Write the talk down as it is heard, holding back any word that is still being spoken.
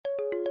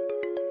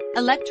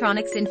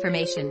Electronics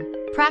Information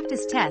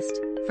practice test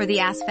for the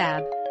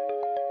ASVAB.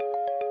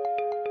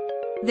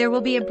 There will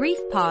be a brief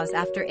pause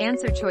after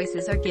answer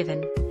choices are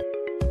given.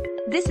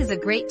 This is a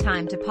great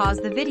time to pause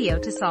the video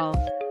to solve.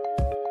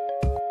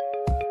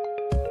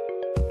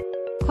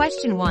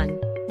 Question 1.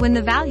 When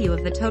the value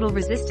of the total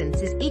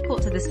resistance is equal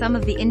to the sum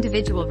of the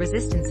individual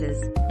resistances,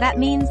 that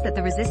means that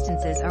the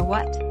resistances are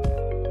what?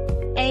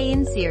 A.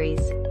 In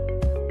series.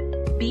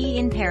 B.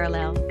 In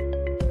parallel.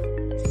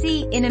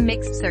 C. In a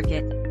mixed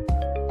circuit.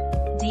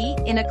 D.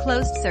 In a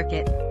closed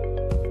circuit.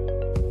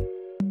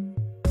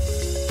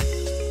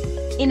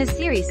 In a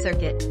series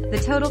circuit,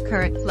 the total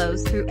current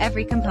flows through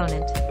every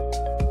component.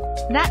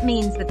 That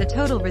means that the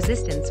total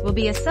resistance will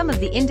be a sum of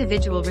the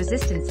individual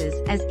resistances,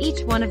 as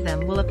each one of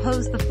them will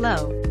oppose the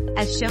flow,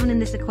 as shown in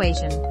this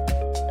equation,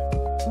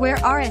 where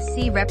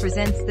RSC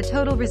represents the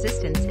total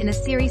resistance in a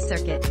series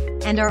circuit,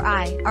 and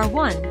RI,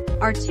 R1,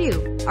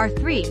 R2,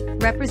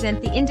 R3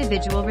 represent the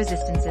individual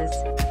resistances.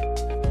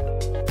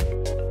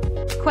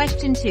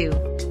 Question 2.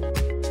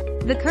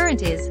 The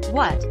current is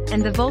what,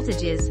 and the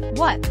voltage is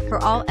what for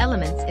all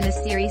elements in a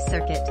series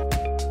circuit?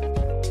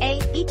 A.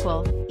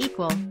 Equal,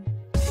 equal.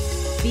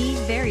 B.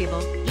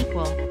 Variable,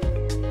 equal.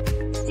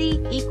 C.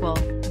 Equal,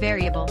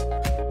 variable.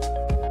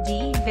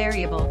 D.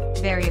 Variable,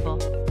 variable.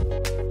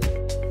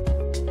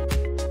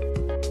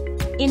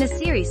 In a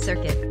series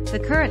circuit, the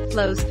current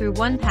flows through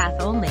one path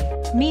only,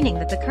 meaning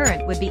that the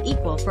current would be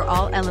equal for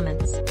all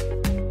elements.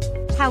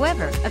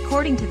 However,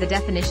 according to the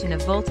definition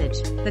of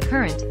voltage, the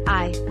current,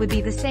 I, would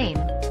be the same,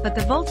 but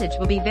the voltage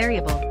will be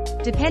variable,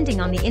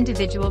 depending on the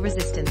individual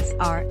resistance,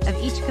 R,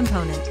 of each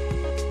component.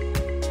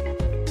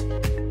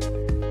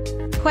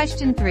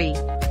 Question 3.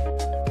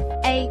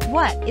 A.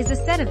 What is a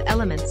set of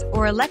elements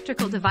or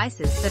electrical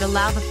devices that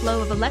allow the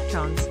flow of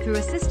electrons through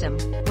a system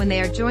when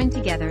they are joined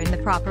together in the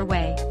proper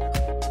way?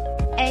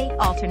 A.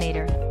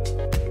 Alternator.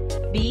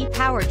 B.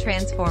 Power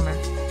transformer.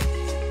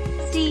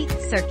 C.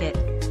 Circuit.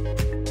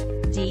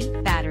 D.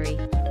 Battery.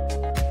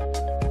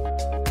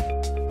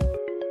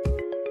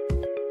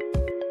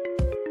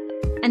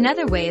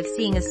 Another way of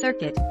seeing a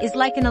circuit is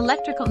like an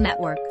electrical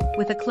network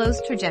with a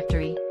closed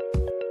trajectory.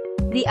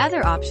 The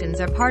other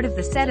options are part of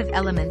the set of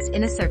elements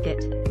in a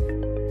circuit.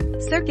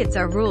 Circuits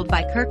are ruled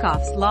by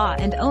Kirchhoff's law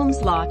and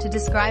Ohm's law to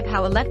describe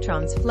how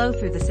electrons flow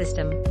through the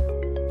system.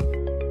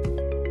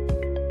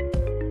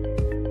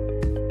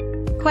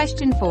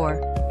 Question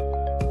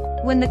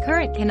 4. When the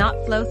current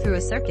cannot flow through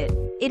a circuit,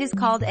 it is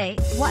called a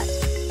what?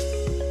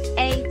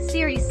 A.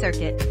 Series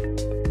circuit.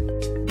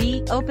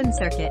 B. Open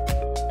circuit.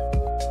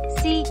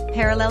 C.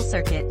 Parallel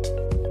circuit.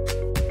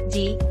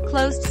 D.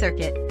 Closed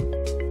circuit.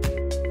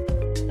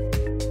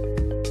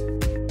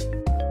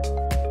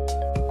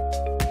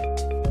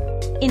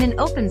 In an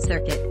open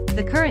circuit,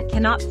 the current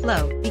cannot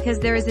flow because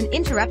there is an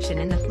interruption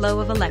in the flow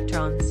of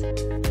electrons.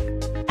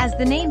 As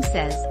the name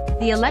says,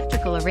 the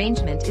electrical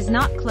arrangement is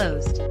not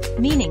closed,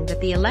 meaning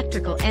that the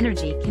electrical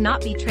energy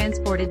cannot be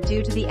transported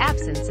due to the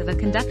absence of a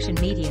conduction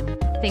medium.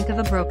 Think of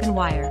a broken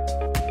wire.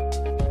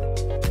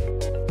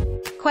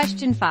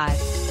 Question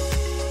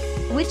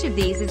 5. Which of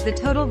these is the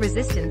total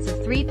resistance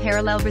of three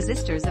parallel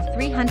resistors of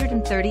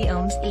 330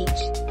 ohms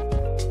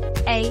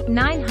each? A.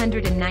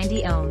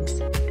 990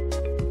 ohms.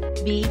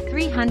 B.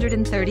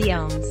 330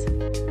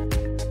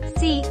 ohms.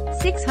 C.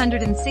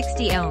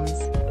 660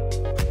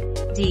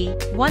 ohms. D.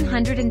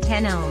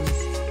 110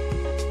 ohms.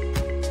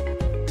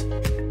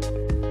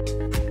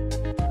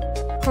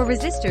 For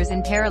resistors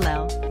in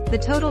parallel, the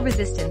total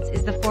resistance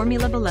is the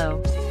formula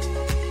below.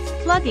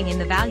 Plugging in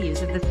the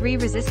values of the three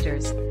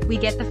resistors, we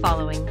get the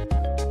following.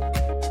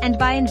 And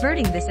by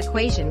inverting this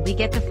equation we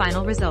get the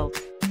final result.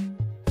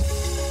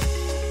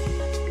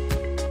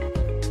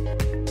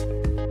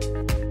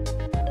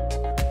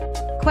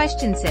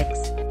 Question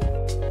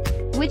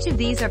 6. Which of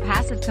these are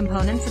passive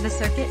components of a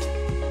circuit?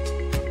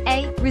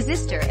 A.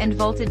 Resistor and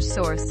voltage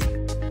source.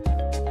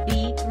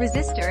 B.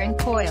 Resistor and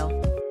coil.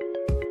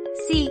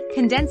 C.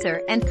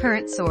 Condenser and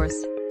current source.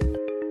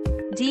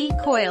 D.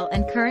 Coil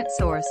and current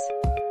source.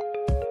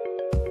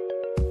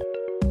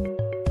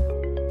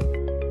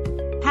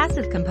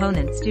 Passive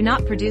components do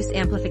not produce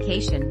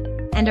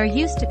amplification and are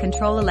used to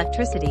control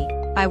electricity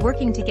by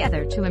working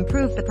together to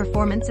improve the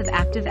performance of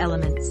active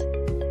elements.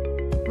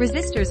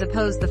 Resistors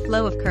oppose the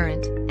flow of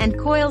current, and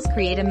coils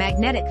create a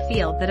magnetic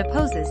field that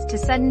opposes to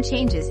sudden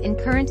changes in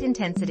current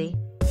intensity.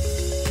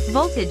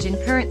 Voltage and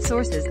current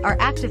sources are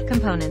active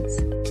components.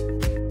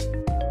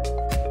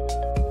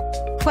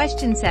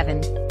 Question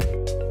 7.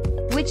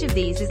 Which of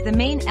these is the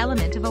main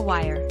element of a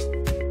wire?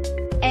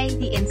 A.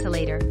 The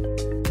insulator.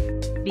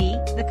 B.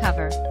 The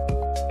cover.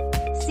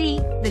 C.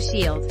 The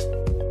shield.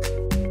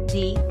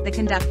 D. The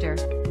conductor.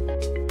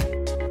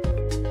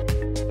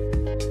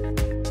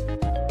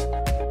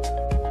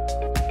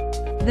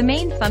 The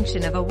main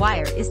function of a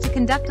wire is to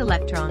conduct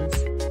electrons.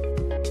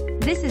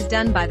 This is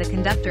done by the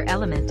conductor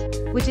element,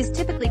 which is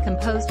typically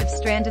composed of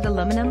stranded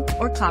aluminum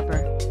or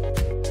copper.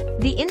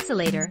 The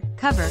insulator,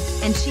 cover,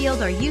 and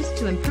shield are used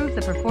to improve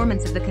the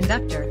performance of the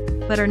conductor,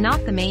 but are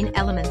not the main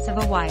elements of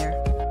a wire.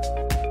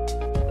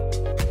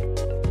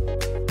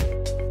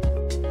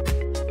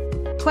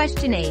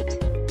 Question 8.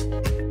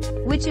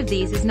 Which of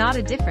these is not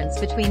a difference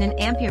between an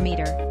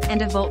amperemeter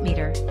and a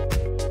voltmeter?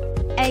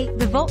 A.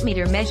 The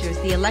voltmeter measures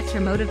the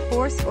electromotive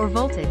force or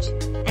voltage,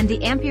 and the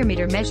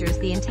amperemeter measures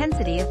the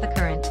intensity of the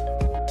current.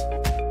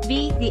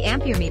 B. The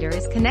amperemeter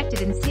is connected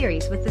in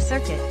series with the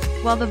circuit,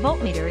 while the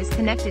voltmeter is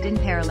connected in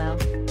parallel.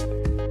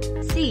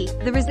 C.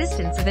 The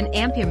resistance of an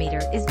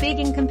amperemeter is big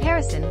in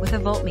comparison with a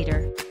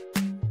voltmeter.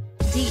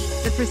 D.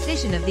 The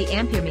precision of the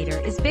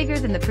amperemeter is bigger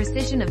than the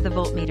precision of the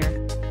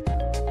voltmeter.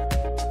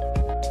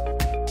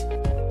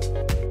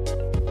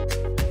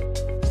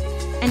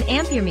 An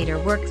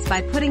amperemeter works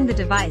by putting the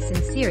device in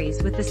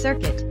series with the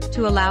circuit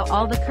to allow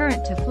all the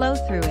current to flow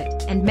through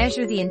it and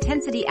measure the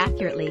intensity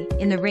accurately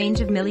in the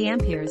range of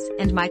milliamperes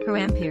and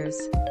microamperes.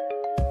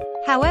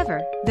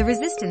 However, the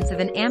resistance of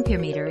an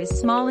amperemeter is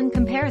small in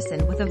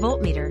comparison with a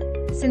voltmeter,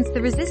 since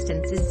the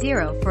resistance is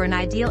 0 for an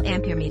ideal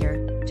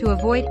amperemeter, to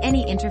avoid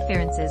any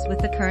interferences with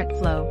the current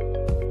flow.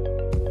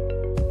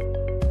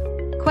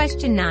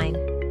 Question 9.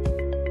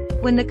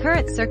 When the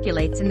current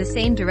circulates in the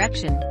same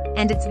direction,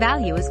 and its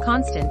value is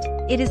constant,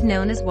 it is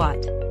known as what?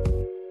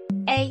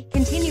 A.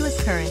 Continuous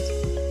current.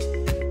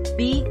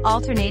 B.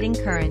 Alternating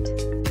current.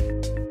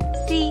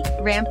 C.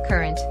 Ramp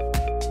current.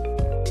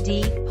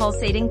 D.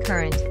 Pulsating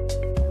current.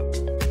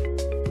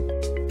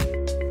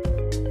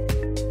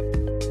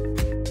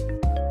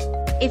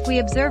 If we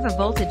observe a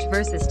voltage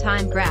versus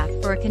time graph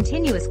for a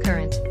continuous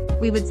current,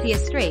 we would see a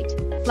straight,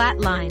 flat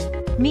line,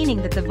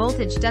 meaning that the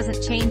voltage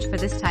doesn't change for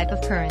this type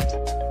of current.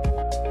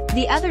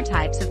 The other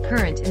types of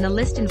current in the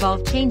list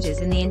involve changes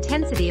in the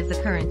intensity of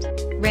the current,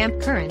 ramp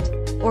current,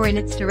 or in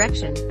its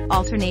direction,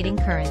 alternating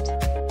current.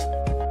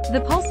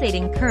 The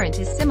pulsating current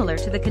is similar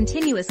to the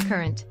continuous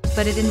current,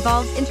 but it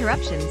involves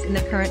interruptions in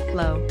the current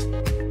flow.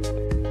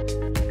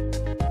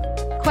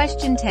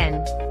 Question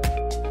 10.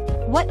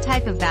 What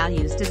type of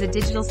values does a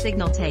digital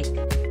signal take?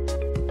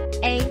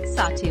 A.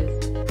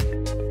 Sawtooth.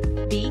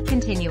 B.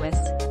 Continuous.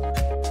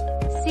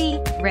 C.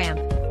 Ramp.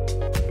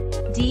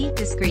 D.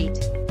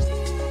 Discrete.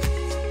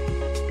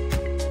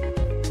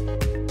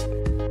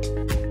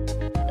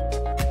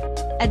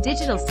 A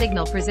digital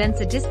signal presents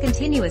a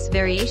discontinuous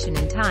variation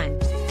in time,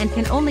 and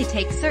can only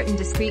take certain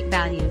discrete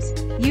values,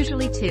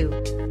 usually 2.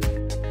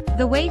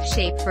 The wave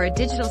shape for a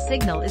digital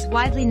signal is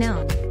widely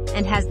known,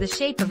 and has the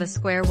shape of a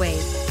square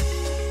wave.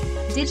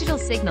 Digital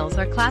signals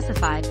are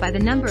classified by the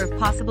number of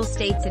possible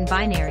states in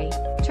binary,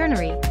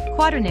 ternary,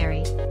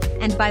 quaternary,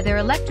 and by their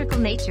electrical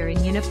nature in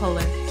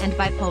unipolar and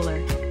bipolar.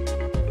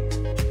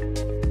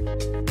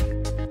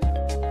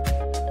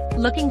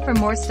 Looking for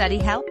more study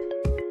help?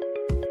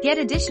 Get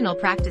additional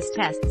practice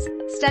tests,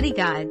 study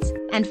guides,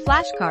 and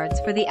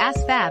flashcards for the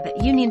ASVAB at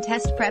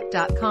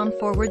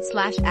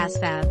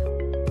uniontestprep.com/ASVAB.